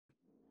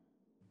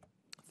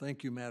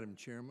Thank you, Madam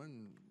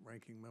Chairman,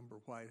 Ranking Member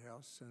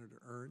Whitehouse,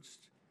 Senator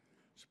Ernst.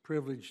 It's a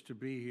privilege to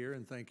be here,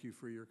 and thank you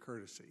for your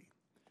courtesy.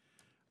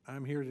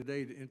 I'm here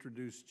today to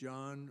introduce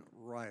John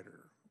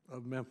Ryder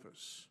of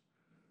Memphis,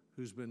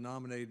 who's been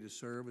nominated to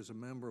serve as a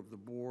member of the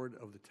board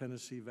of the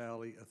Tennessee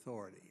Valley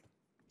Authority.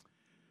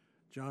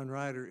 John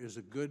Ryder is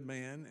a good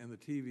man, and the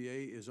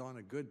TVA is on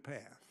a good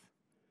path.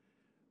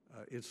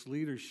 Its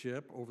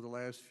leadership over the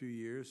last few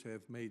years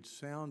have made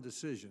sound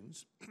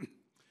decisions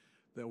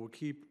that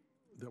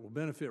will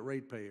benefit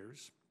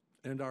ratepayers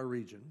and our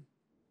region.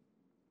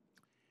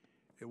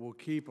 It will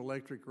keep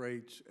electric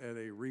rates at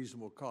a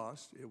reasonable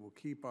cost. It will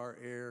keep our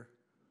air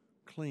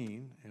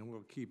clean, and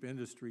will keep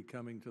industry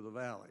coming to the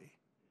valley.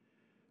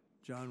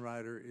 John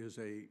Ryder is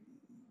a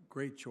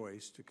great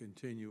choice to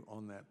continue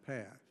on that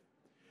path.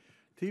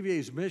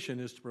 TVA's mission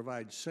is to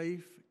provide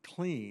safe,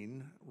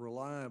 clean,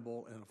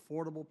 reliable, and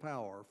affordable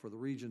power for the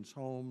region's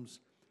homes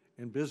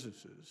and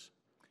businesses.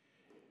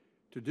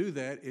 To do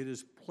that, it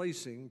is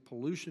placing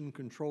pollution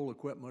control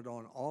equipment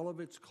on all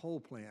of its coal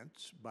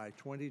plants by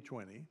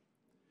 2020,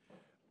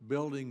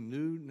 building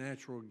new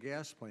natural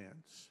gas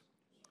plants,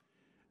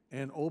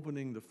 and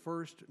opening the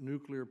first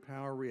nuclear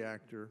power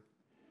reactor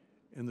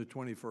in the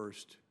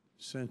 21st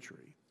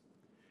century.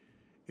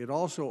 It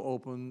also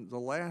opened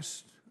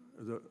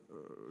the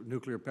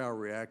nuclear power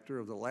reactor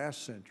of the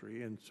last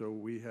century, and so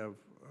we have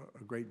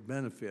a great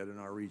benefit in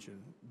our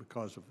region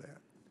because of that.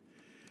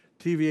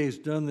 TVA has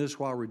done this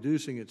while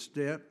reducing its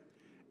debt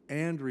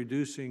and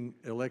reducing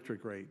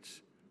electric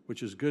rates,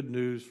 which is good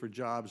news for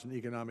jobs and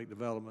economic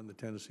development in the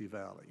Tennessee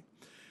Valley.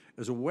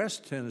 As a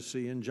West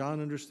Tennessean,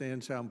 John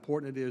understands how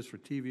important it is for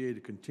TVA to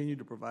continue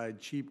to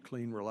provide cheap,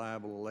 clean,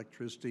 reliable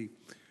electricity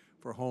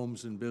for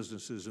homes and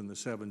businesses in the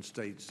 7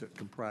 states that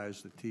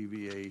comprise the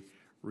TVA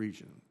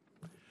region.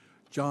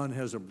 John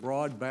has a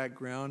broad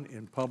background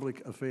in public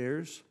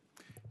affairs.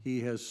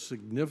 He has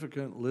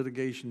significant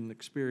litigation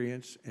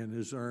experience and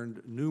has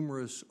earned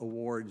numerous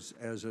awards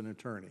as an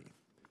attorney.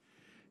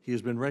 He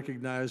has been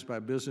recognized by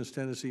Business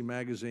Tennessee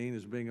magazine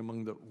as being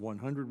among the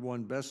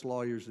 101 best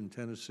lawyers in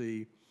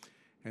Tennessee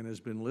and has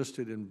been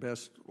listed in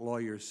best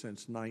lawyers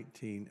since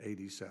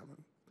 1987.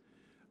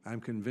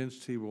 I'm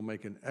convinced he will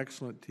make an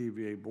excellent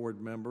TVA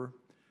board member.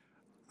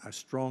 I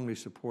strongly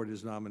support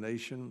his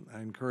nomination.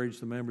 I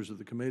encourage the members of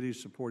the committee to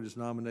support his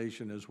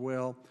nomination as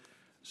well,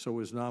 so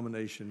his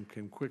nomination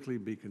can quickly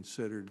be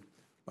considered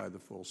by the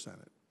full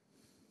Senate.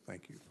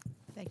 Thank you.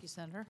 Thank you, Senator.